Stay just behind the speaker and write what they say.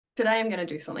Today I'm going to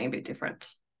do something a bit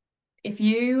different. If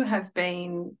you have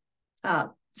been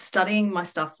studying my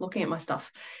stuff, looking at my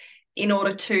stuff, in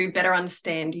order to better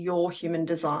understand your human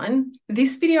design,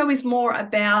 this video is more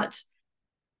about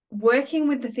working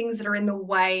with the things that are in the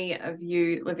way of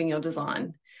you living your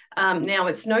design. Now,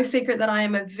 it's no secret that I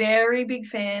am a very big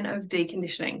fan of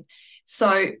deconditioning.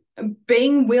 So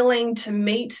being willing to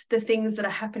meet the things that are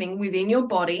happening within your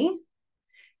body,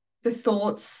 the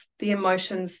thoughts, the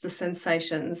emotions, the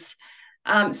sensations,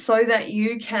 so that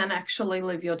you can actually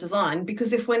live your design.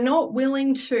 Because if we're not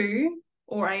willing to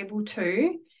or able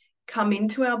to come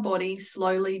into our body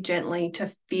slowly, gently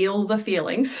to feel the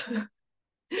feelings,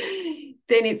 then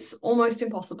it's almost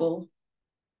impossible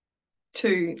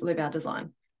to live our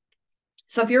design.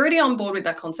 So if you're already on board with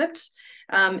that concept,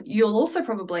 you'll also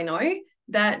probably know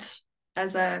that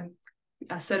as a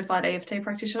certified EFT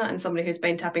practitioner and somebody who's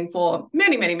been tapping for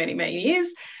many, many, many, many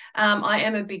years, I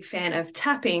am a big fan of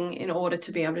tapping in order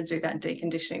to be able to do that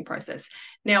deconditioning process.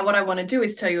 Now, what I want to do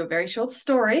is tell you a very short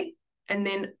story and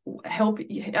then help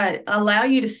allow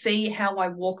you to see how I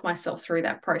walk myself through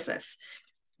that process.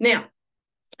 Now,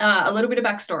 a little bit of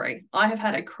backstory. I have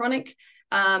had a chronic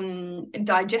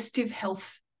digestive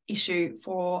health issue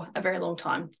for a very long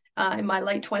time. In my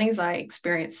late 20s, I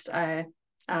experienced a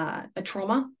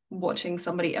trauma watching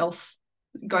somebody else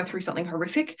go through something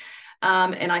horrific.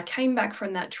 And I came back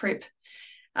from that trip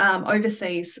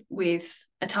overseas with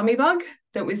a tummy bug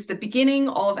that was the beginning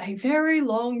of a very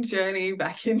long journey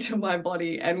back into my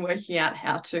body and working out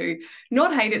how to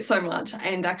not hate it so much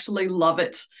and actually love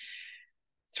it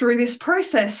through this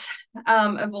process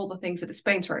of all the things that it's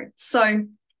been through. So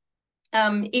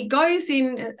it goes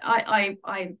in,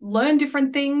 I learn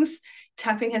different things.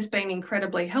 Tapping has been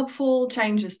incredibly helpful,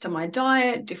 changes to my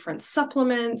diet, different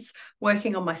supplements,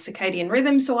 working on my circadian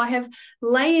rhythm. So I have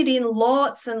layered in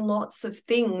lots and lots of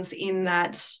things in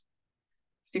that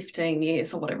 15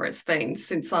 years or whatever it's been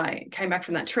since I came back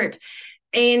from that trip.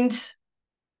 And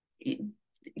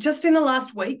just in the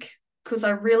last week, because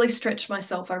I really stretched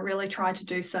myself, I really tried to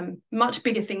do some much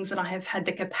bigger things than I have had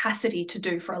the capacity to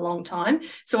do for a long time.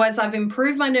 So as I've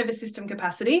improved my nervous system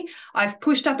capacity, I've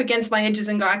pushed up against my edges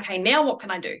and go, okay, now what can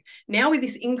I do? Now with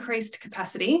this increased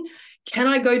capacity, can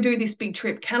I go do this big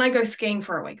trip? Can I go skiing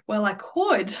for a week? Well, I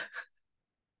could.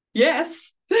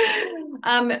 Yes.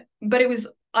 But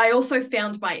I also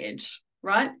found my edge,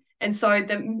 right? And so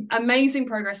the amazing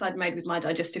progress I'd made with my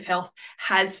digestive health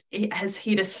has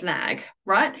hit a snag,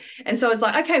 right? And so it's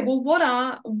like, okay, well, what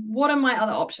are my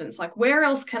other options? Like, where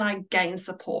else can I gain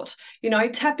support? You know,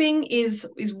 tapping is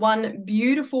one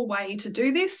beautiful way to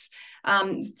do this,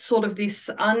 sort of this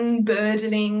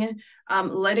unburdening,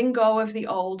 letting go of the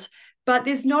old. But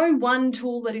there's no one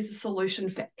tool that is a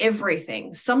solution for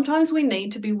everything. Sometimes we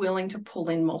need to be willing to pull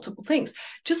in multiple things.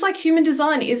 Just like human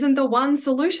design isn't the one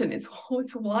solution. It's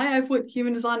why I put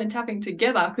human design and tapping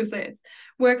together, because it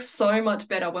works so much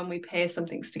better when we pair some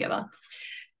things together.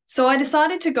 So I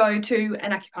decided to go to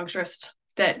an acupuncturist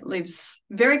that lives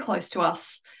very close to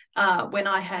us. When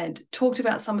I had talked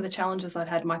about some of the challenges I'd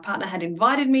had, my partner had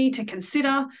invited me to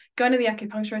consider going to the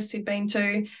acupuncturist he'd been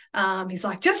to. He's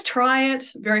like, just try it.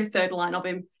 Very third line of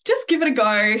him. Just give it a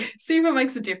go. See if it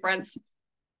makes a difference.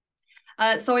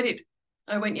 So I did.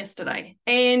 I went yesterday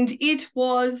and it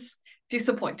was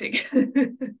disappointing.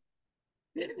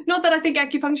 Not that I think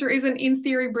acupuncture isn't in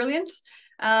theory brilliant.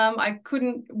 I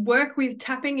couldn't work with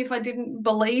tapping if I didn't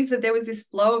believe that there was this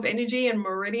flow of energy and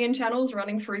meridian channels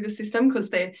running through the system, because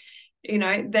the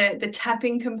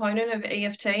tapping component of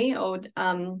EFT or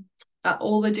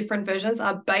all the different versions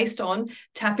are based on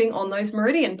tapping on those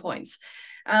meridian points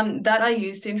that are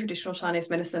used in traditional Chinese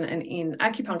medicine and in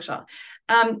acupuncture.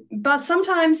 But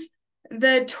sometimes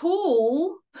the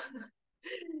tool,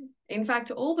 in fact,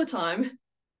 all the time,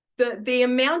 the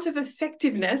amount of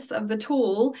effectiveness of the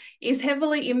tool is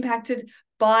heavily impacted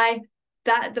by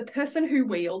the person who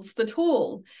wields the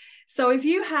tool. So if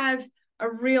you have a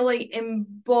really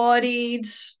embodied,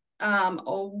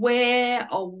 aware,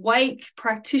 awake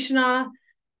practitioner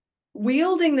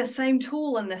wielding the same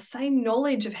tool and the same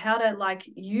knowledge of how to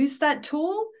use that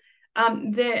tool,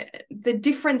 the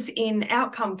difference in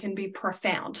outcome can be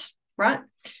profound, right?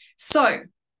 So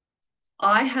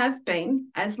I have been,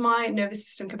 as my nervous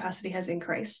system capacity has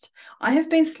increased, I have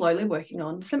been slowly working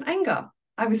on some anger.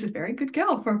 I was a very good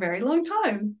girl for a very long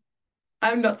time.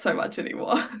 I'm not so much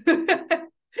anymore.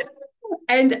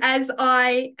 And as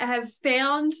I have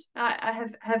found, I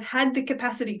have had the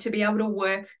capacity to be able to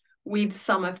work with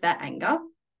some of that anger.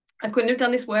 I couldn't have done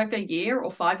this work a year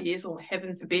or 5 years or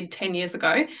heaven forbid 10 years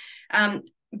ago,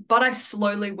 but I've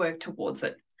slowly worked towards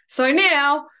it. So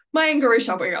now my anger is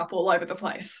showing up all over the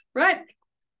place, right?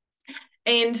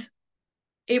 And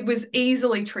it was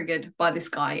easily triggered by this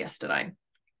guy yesterday.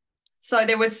 So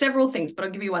there were several things, but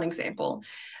I'll give you one example.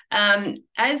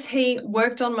 As he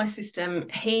worked on my system,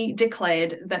 he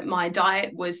declared that my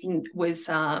diet was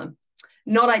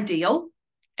not ideal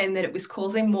and that it was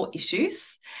causing more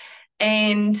issues.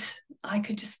 And I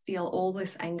could just feel all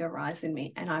this anger rise in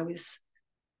me. And I was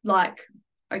like,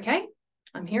 okay,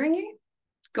 I'm hearing you.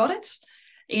 Got it.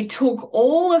 It took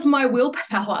all of my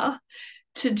willpower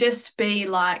to just be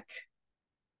like,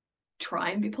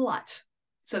 try and be polite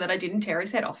so that I didn't tear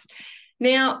his head off.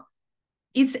 Now,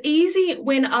 it's easy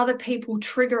when other people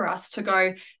trigger us to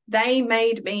go, they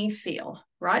made me feel,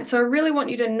 right? So I really want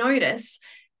you to notice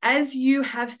as you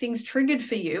have things triggered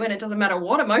for you, and it doesn't matter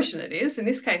what emotion it is, in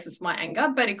this case, it's my anger,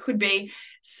 but it could be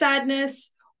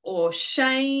sadness or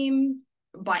shame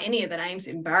by any of the names,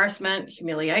 embarrassment,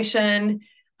 humiliation,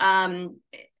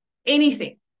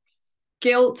 anything,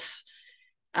 guilt,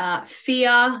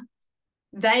 fear,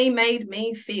 they made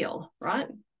me feel, right?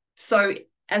 So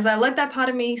as I let that part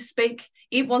of me speak,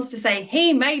 it wants to say,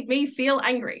 he made me feel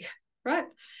angry, right?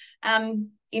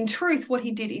 In truth, what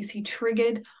he did is he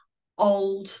triggered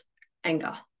old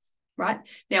anger, right?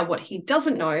 Now, what he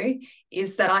doesn't know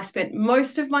is that I spent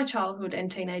most of my childhood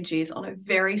and teenage years on a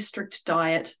very strict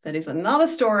diet. That is another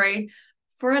story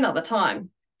for another time.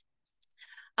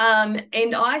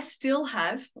 And I still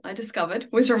have, I discovered,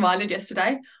 was reminded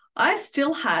yesterday, I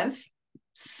still have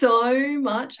so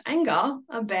much anger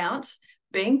about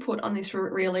being put on this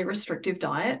really restrictive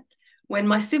diet when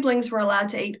my siblings were allowed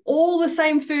to eat all the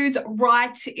same foods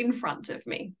right in front of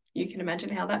me. You can imagine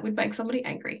how that would make somebody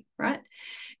angry, right?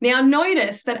 Now,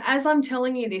 notice that as I'm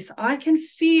telling you this, I can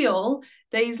feel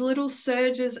these little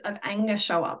surges of anger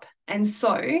show up. And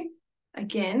so,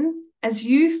 again, as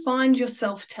you find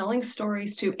yourself telling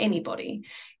stories to anybody,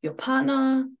 your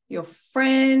partner, your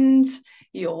friend,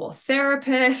 your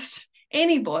therapist,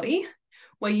 anybody,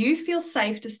 where you feel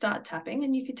safe to start tapping,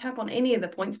 and you can tap on any of the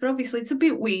points, but obviously it's a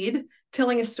bit weird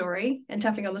telling a story and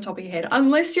tapping on the top of your head,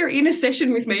 unless you're in a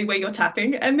session with me where you're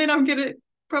tapping, and then I'm going to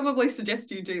probably suggest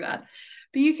you do that.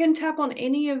 But you can tap on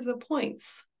any of the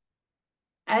points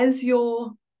as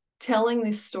you're telling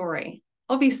this story.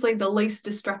 Obviously, the least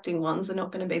distracting ones are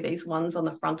not going to be these ones on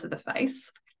the front of the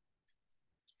face.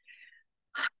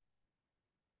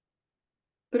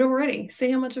 But already, see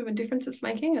how much of a difference it's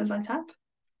making as I tap?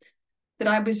 That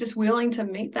I was just willing to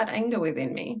meet that anger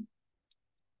within me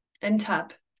and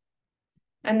tap.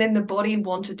 And then the body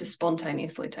wanted to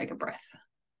spontaneously take a breath.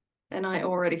 And I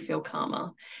already feel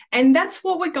calmer. And that's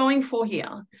what we're going for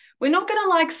here. We're not going to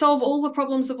like solve all the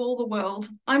problems of all the world.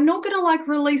 I'm not going to like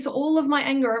release all of my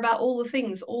anger about all the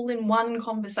things all in one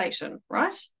conversation,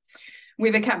 right?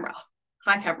 With a camera.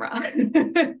 Hi,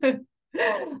 camera.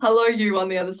 Hello, you on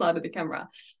the other side of the camera.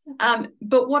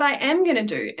 But what I am going to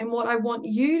do, and what I want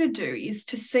you to do, is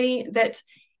to see that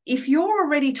if you're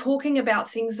already talking about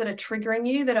things that are triggering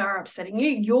you, that are upsetting you,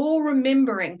 you're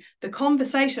remembering the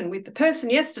conversation with the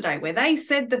person yesterday where they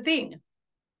said the thing.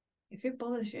 If it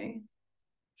bothers you,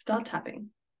 start tapping.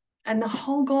 And the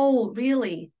whole goal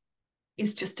really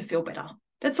is just to feel better.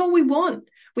 That's all we want.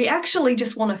 We actually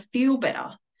just want to feel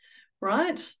better,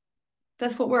 right?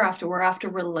 That's what we're after. We're after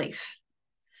relief.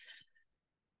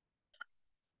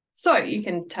 So you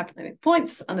can tap the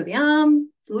points under the arm,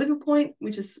 the liver point,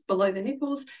 which is below the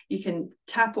nipples. You can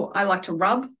tap, or I like to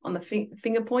rub on the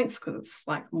finger points because it's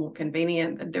like more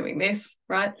convenient than doing this,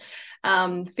 right?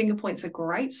 Finger points are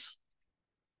great.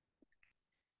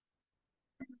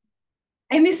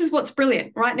 And this is what's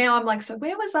brilliant. Right now I'm like, so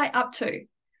where was I up to?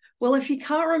 Well, if you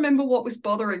can't remember what was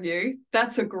bothering you,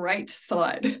 that's a great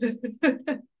sign.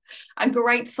 A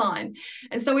great sign.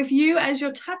 And so if you, as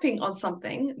you're tapping on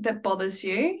something that bothers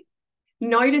you,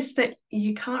 notice that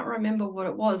you can't remember what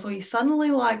it was, or you're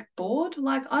suddenly like bored,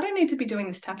 like, I don't need to be doing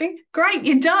this tapping. Great,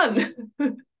 you're done.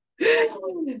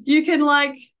 You can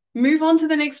like move on to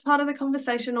the next part of the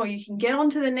conversation, or you can get on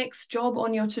to the next job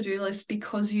on your to-do list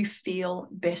because you feel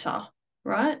better,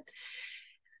 right?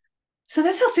 So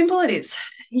that's how simple it is.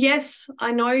 Yes,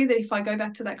 I know that if I go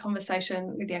back to that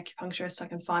conversation with the acupuncturist, I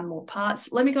can find more parts.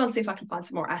 Let me go and see if I can find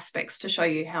some more aspects to show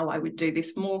you how I would do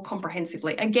this more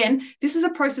comprehensively. Again, this is a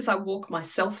process I walk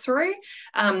myself through,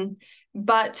 and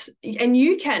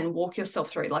you can walk yourself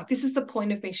through. Like, this is the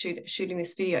point of me shooting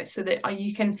this video, so that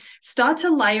you can start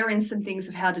to layer in some things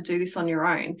of how to do this on your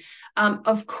own.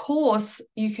 Of course,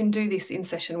 you can do this in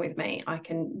session with me. I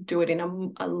can do it in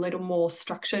a little more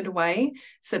structured way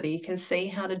so that you can see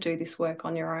how to do this work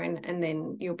on your own, and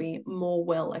then you'll be more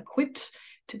well equipped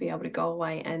to be able to go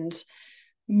away and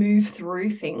move through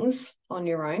things on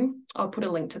your own. I'll put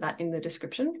a link to that in the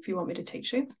description if you want me to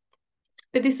teach you.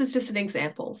 But this is just an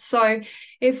example. So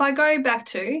if I go back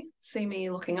to see me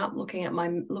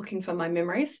looking for my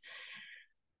memories,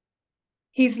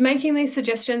 he's making these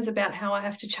suggestions about how I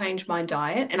have to change my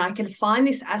diet. And I can find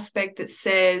this aspect that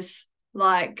says,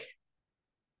 like,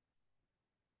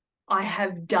 I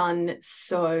have done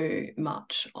so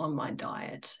much on my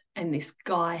diet, and this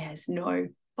guy has no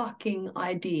fucking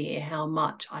idea how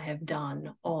much I have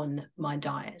done on my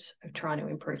diet of trying to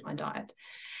improve my diet.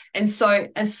 And so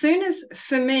as soon as,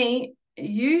 for me,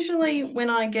 usually when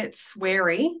I get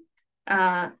sweary,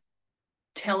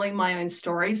 telling my own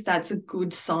stories, that's a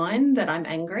good sign that I'm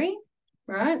angry,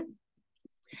 right?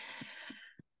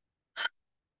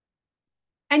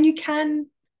 And you can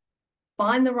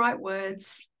find the right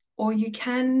words, or you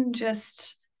can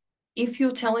just, if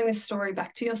you're telling this story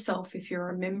back to yourself, if you're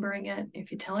remembering it,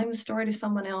 if you're telling the story to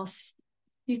someone else,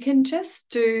 you can just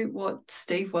do what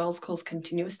Steve Wells calls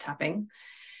continuous tapping,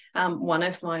 one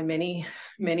of my many,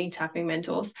 many tapping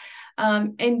mentors,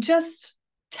 and just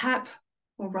tap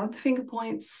or rub the finger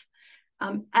points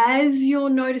as you're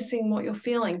noticing what you're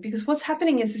feeling, because what's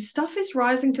happening is this stuff is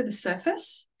rising to the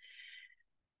surface,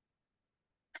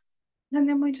 and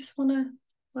then we just want to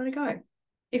let it go.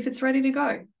 If it's ready to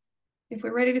go, if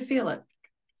we're ready to feel it,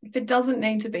 if it doesn't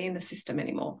need to be in the system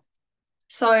anymore.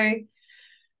 So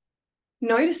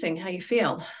noticing how you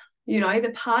feel,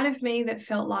 the part of me that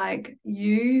felt like,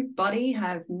 you, buddy,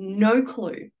 have no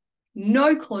clue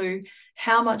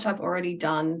how much I've already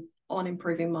done on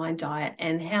improving my diet,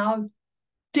 and how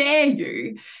dare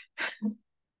you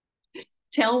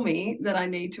tell me that I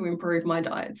need to improve my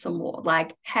diet some more.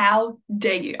 Like, how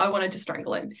dare you? I wanted to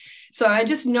strangle him. So I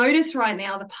just noticed right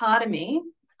now the part of me,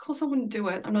 of course I wouldn't do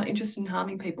it. I'm not interested in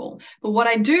harming people. But what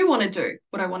I do want to do,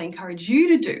 what I want to encourage you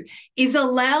to do, is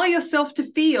allow yourself to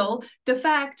feel the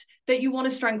fact that you want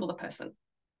to strangle the person.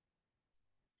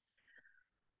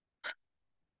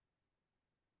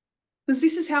 Because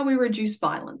this is how we reduce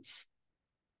violence.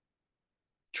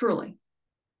 Truly.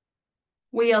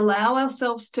 We allow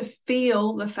ourselves to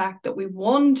feel the fact that we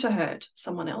want to hurt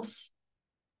someone else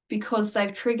because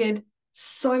they've triggered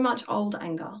so much old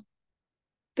anger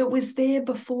that was there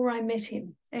before I met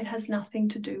him. It has nothing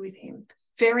to do with him.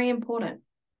 Very important.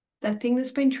 That thing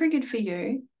that's been triggered for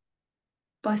you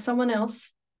by someone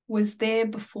else was there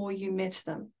before you met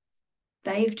them.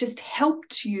 They've just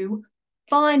helped you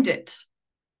find it.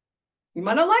 You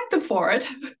might not like them for it,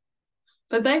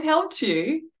 but they've helped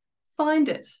you find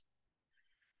it.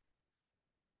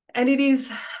 And it is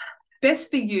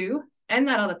best for you and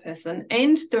that other person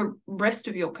and the rest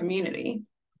of your community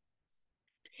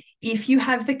if you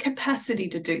have the capacity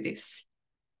to do this.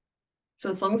 So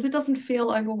as long as it doesn't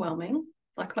feel overwhelming,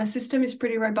 like my system is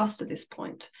pretty robust at this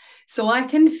point. So I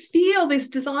can feel this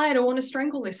desire to want to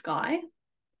strangle this guy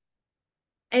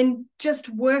and just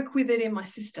work with it in my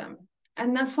system.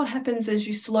 And that's what happens as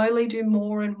you slowly do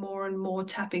more and more and more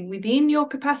tapping within your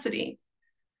capacity.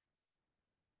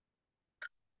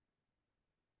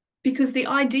 Because the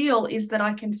ideal is that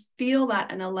I can feel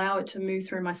that and allow it to move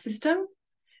through my system.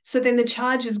 So then the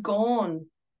charge is gone.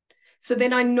 So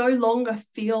then I no longer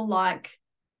feel like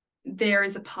there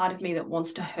is a part of me that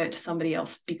wants to hurt somebody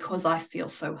else because I feel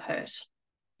so hurt.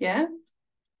 Yeah?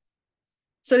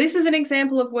 So this is an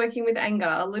example of working with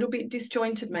anger, a little bit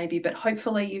disjointed maybe, but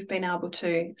hopefully you've been able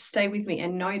to stay with me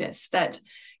and notice that,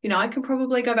 I can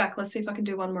probably go back. Let's see if I can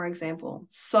do one more example.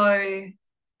 So I'm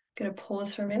going to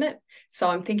pause for a minute. So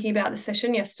I'm thinking about the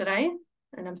session yesterday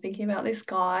and I'm thinking about this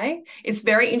guy. It's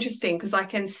very interesting because I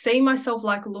can see myself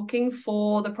like looking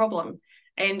for the problem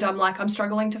and I'm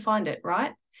struggling to find it,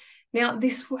 right? Now,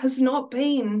 this has not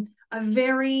been a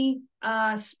very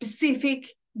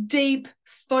specific, deep,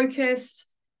 focused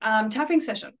tapping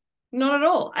session. Not at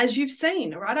all, as you've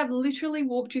seen, right? I've literally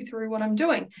walked you through what I'm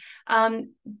doing.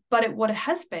 But what it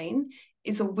has been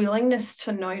is a willingness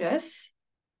to notice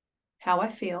how I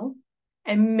feel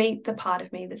and meet the part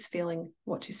of me that's feeling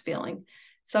what she's feeling.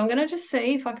 So I'm going to just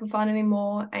see if I can find any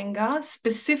more anger,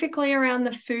 specifically around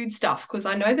the food stuff, because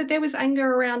I know that there was anger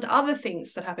around other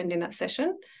things that happened in that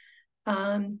session.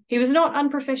 He was not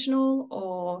unprofessional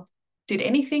or did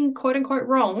anything quote unquote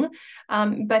wrong,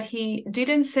 but he did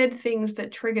and said things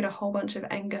that triggered a whole bunch of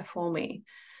anger for me.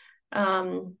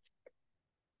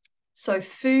 So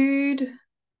food,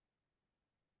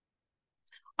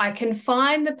 I can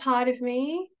find the part of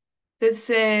me that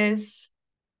says,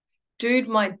 dude,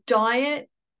 my diet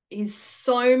is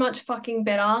so much fucking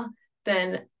better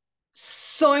than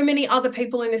so many other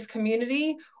people in this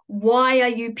community. Why are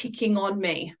you picking on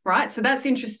me? Right? So that's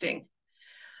interesting.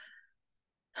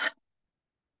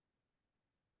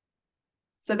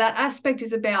 So that aspect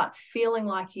is about feeling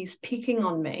like he's picking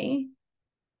on me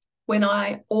when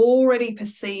I already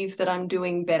perceive that I'm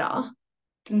doing better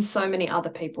than so many other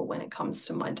people when it comes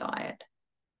to my diet.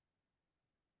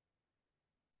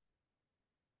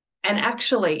 And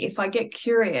actually, if I get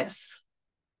curious,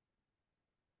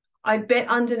 I bet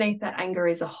underneath that anger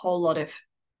is a whole lot of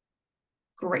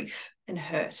grief and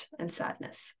hurt and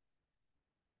sadness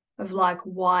of like,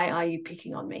 why are you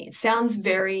picking on me? It sounds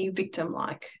very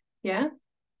victim-like, yeah?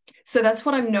 So that's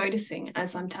what I'm noticing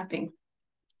as I'm tapping.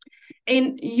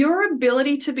 And your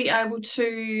ability to be able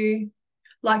to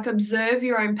like observe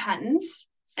your own patterns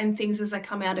and things as they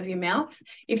come out of your mouth.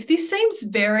 If this seems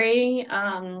very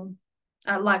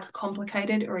like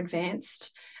complicated or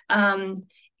advanced,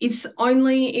 it's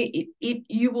only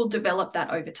you will develop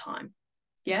that over time.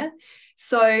 Yeah.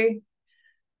 So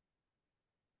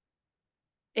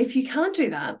if you can't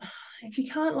do that, if you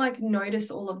can't like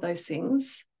notice all of those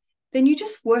things, then you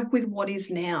just work with what is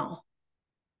now.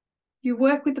 You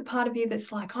work with the part of you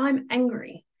that's like, I'm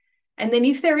angry. And then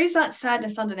if there is that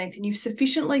sadness underneath and you've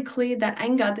sufficiently cleared that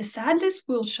anger, the sadness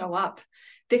will show up.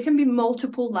 There can be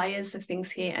multiple layers of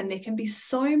things here, and there can be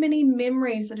so many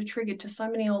memories that are triggered to so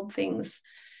many old things.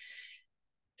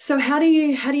 So how do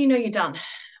you know you're done?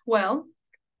 Well,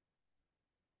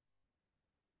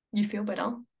 you feel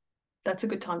better. That's a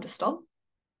good time to stop.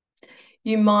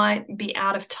 You might be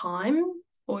out of time,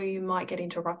 or you might get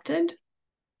interrupted.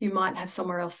 You might have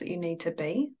somewhere else that you need to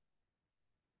be.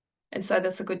 And so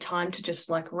that's a good time to just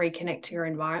like reconnect to your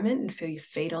environment and feel your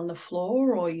feet on the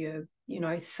floor, or your,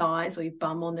 thighs or your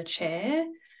bum on the chair.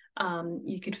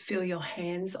 You could feel your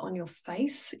hands on your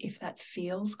face if that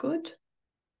feels good.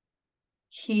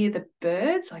 Hear the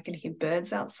birds. I can hear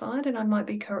birds outside, and I might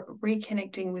be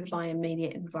reconnecting with my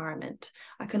immediate environment.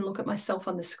 I can look at myself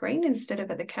on the screen instead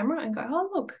of at the camera and go, oh,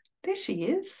 look, there she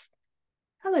is.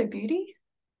 Hello, beauty.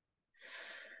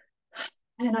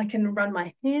 And I can run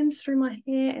my hands through my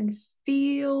hair and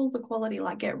feel the quality,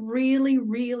 like get really,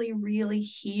 really, really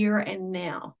here and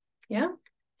now. Yeah.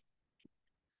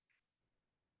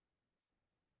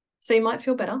 So you might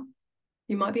feel better.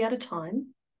 You might be out of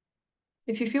time.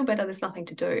 If you feel better, there's nothing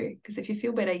to do, because if you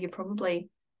feel better, you're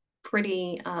probably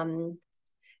pretty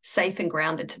safe and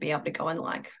grounded to be able to go and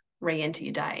like re-enter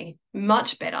your day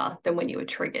much better than when you were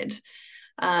triggered.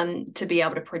 To be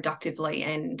able to productively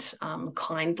and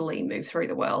kindly move through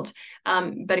the world.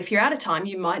 But if you're out of time,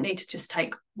 you might need to just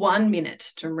take 1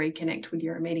 minute to reconnect with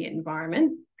your immediate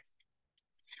environment,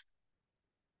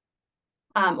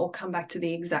 or come back to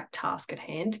the exact task at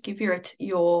hand. Give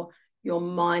your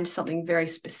mind something very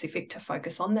specific to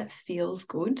focus on that feels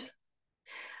good.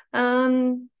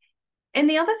 And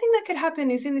the other thing that could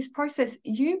happen is in this process,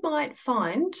 you might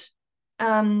find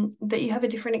that you have a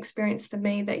different experience than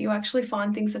me, that you actually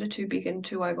find things that are too big and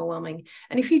too overwhelming.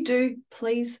 And if you do,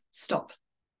 please stop.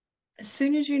 As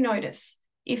soon as you notice,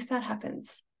 if that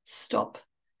happens, stop.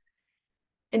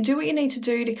 And do what you need to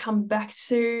do to come back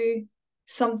to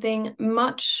something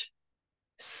much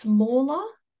smaller,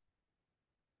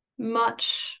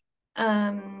 much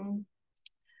that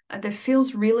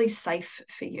feels really safe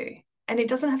for you. And it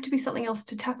doesn't have to be something else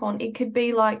to tap on. It could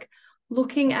be like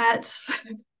looking at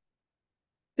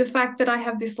the fact that I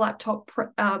have this laptop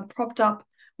propped up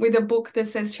with a book that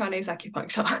says Chinese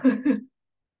acupuncture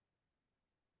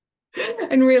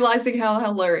and realizing how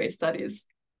hilarious that is,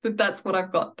 that's what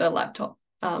I've got the laptop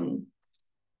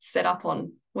set up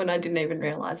on when I didn't even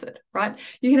realize it, right?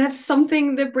 You can have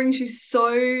something that brings you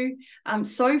so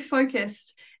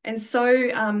focused and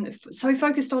so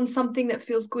focused on something that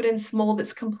feels good and small,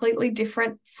 that's completely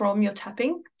different from your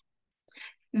tapping,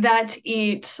 that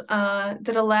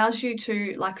that allows you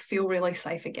to like feel really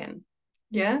safe again.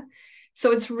 Yeah.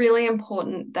 So it's really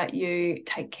important that you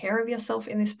take care of yourself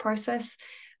in this process,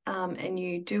 and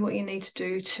you do what you need to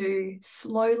do to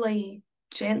slowly,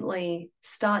 gently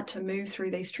start to move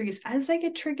through these triggers as they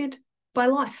get triggered by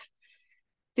life.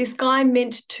 This guy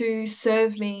meant to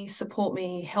serve me, support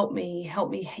me, help me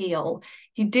heal.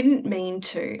 He didn't mean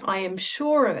to. I am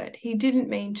sure of it. He didn't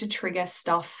mean to trigger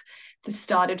stuff that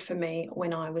started for me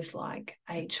when I was like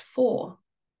age 4.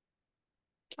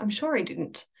 I'm sure he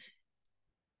didn't.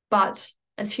 But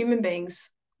as human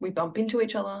beings, we bump into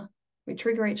each other, we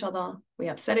trigger each other, we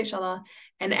upset each other.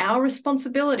 And our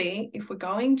responsibility, if we're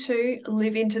going to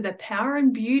live into the power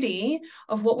and beauty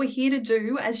of what we're here to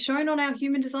do, as shown on our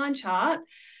human design chart,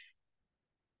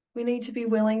 we need to be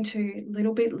willing to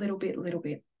little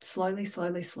bit,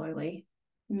 slowly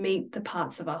meet the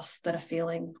parts of us that are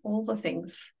feeling all the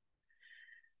things.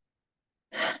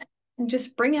 And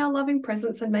just bring our loving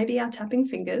presence and maybe our tapping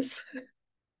fingers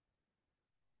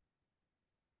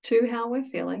to how we're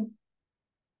feeling,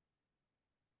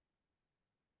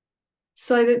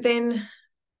 so that then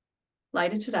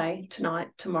later today, tonight,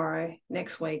 tomorrow,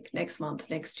 next week, next month,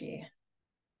 next year,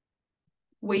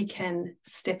 we can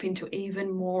step into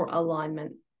even more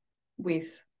alignment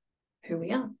with who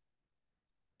we are.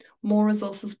 More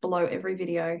resources below every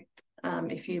video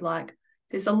if you like.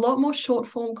 There's a lot more short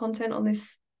form content on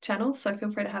this channel, so feel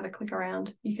free to have a click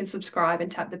around. You can subscribe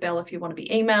and tap the bell if you want to be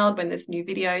emailed when there's new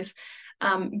videos.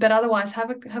 But otherwise, have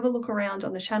a look around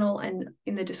on the channel and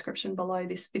in the description below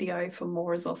this video for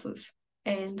more resources.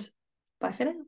 And bye for now.